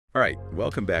All right,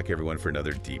 welcome back everyone for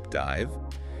another deep dive.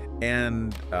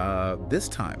 And this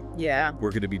time, we're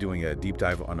going to be doing a deep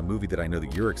dive on a movie that I know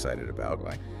that you're excited about.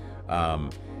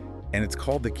 And it's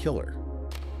called The Killer.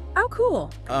 Oh, cool.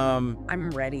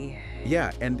 I'm ready.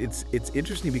 Yeah, and it's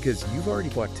interesting because you've already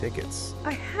bought tickets.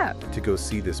 I have. To go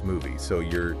see this movie. So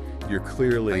you're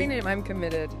clearly... I'm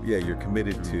committed. Yeah, you're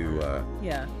committed to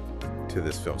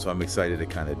this film. So I'm excited to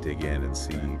kind of dig in and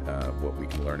see what we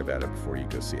can learn about it before you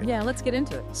go see it. Yeah, let's get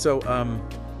into it. So,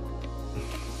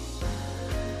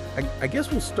 I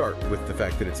guess we'll start with the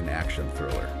fact that it's an action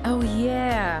thriller. Oh,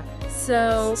 yeah.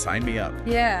 So... Sign me up.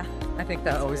 Yeah, I think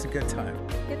that's always a good time.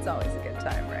 It's always a good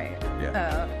time, right?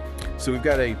 Yeah. So we've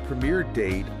got a premiere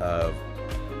date of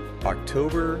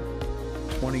October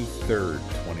 23rd,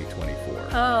 2024.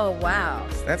 Oh, wow.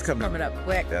 That's coming up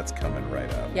quick. That's coming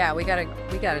right up. Yeah, we gotta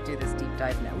do this deep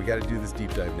dive now. We gotta do this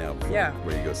deep dive now before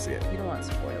where you go see it. You don't want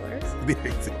spoilers.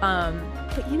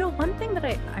 But you know, one thing that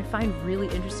I find really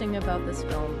interesting about this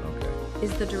film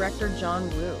is the director John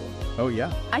Woo. Oh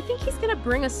yeah. I think he's gonna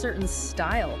bring a certain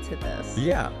style to this.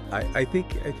 Yeah, I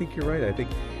think you're right. I think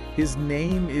his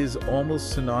name is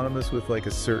almost synonymous with like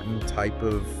a certain type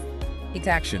of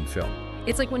action film.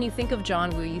 It's like when you think of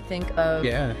John Woo, you think of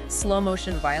slow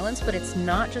motion violence, but it's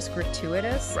not just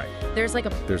gratuitous. Right. There's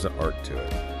an art to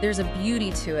it. There's a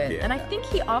beauty to it. Yeah. And I think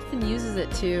he often uses it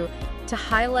to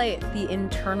highlight the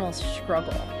internal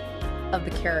struggle of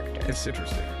the character. It's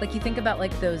interesting. Like you think about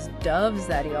like those doves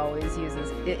that he always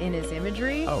uses in his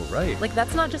imagery. Oh, right. Like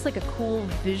that's not just like a cool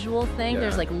visual thing.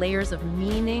 There's like layers of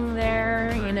meaning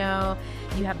there, you know?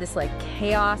 You have this like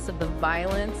chaos of the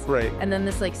violence. Right. And then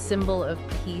this like symbol of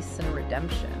peace and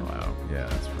redemption. Wow. Yeah,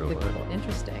 that's really cool.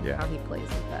 Interesting how he plays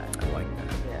with that. I like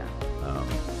that. Yeah.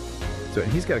 So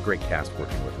he's got a great cast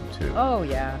working with him too. Oh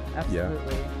yeah,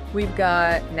 absolutely. Yeah. We've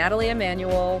got Nathalie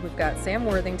Emmanuel, we've got Sam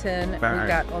Worthington, we've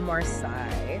got Omar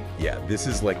Sy. Yeah, this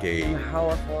is like a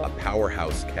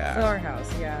powerhouse cast. Powerhouse,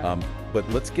 yeah. But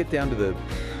let's get down to the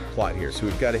plot here. So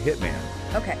we've got a hitman.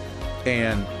 Okay.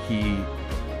 And he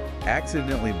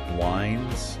accidentally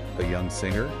blinds a young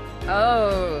singer.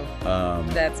 Oh,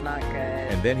 that's not good.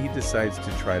 And then he decides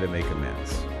to try to make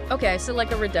amends. Okay, so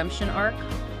like a redemption arc?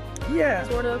 Yeah.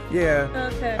 Sort of? Yeah.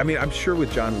 Okay. I mean, I'm sure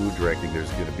with John Woo directing,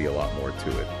 there's going to be a lot more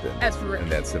to it than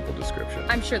that simple description.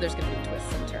 I'm sure there's going to be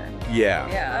twists and turns. Yeah.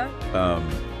 Yeah.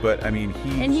 But, I mean,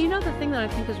 And you know the thing that I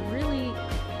think is really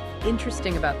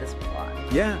interesting about this plot?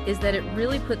 Is that it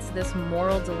really puts this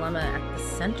moral dilemma at the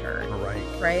center.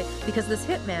 Right? Because this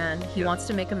hitman, he wants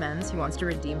to make amends, he wants to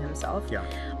redeem himself. Yeah.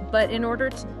 But in order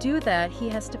to do that, he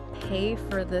has to pay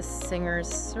for this singer's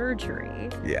surgery.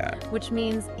 Yeah. Which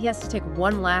means he has to take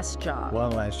one last job.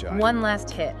 One last job. One last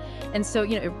hit. And so,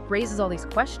 you know, it raises all these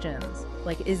questions.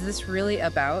 Like, is this really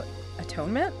about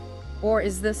atonement? Or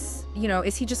is this, you know,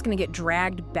 is he just going to get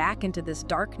dragged back into this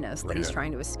darkness that he's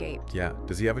trying to escape? Yeah.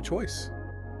 Does he have a choice?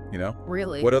 You know?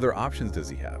 Really? What other options does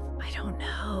he have? I don't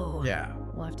know. Yeah.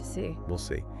 We'll have to see. We'll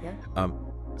see. Yeah.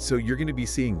 So you're going to be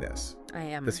seeing this. I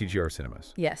am. The CGR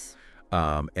Cinemas. Yes.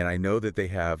 And I know that they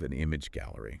have an image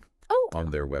gallery on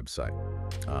their website.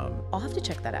 I'll have to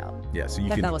check that out. Yeah, so you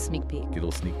can get a sneak peek. Get a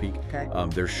little sneak peek. Okay.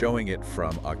 They're showing it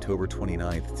from October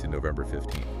 29th to November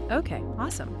 15th. Okay,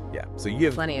 awesome. Yeah, so you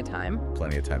have plenty of time.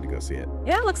 Plenty of time to go see it.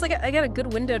 Yeah, it looks like I got a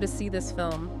good window to see this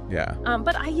film. Yeah.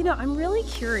 But I'm really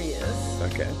curious.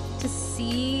 Okay. To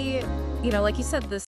see, you know, like you said, this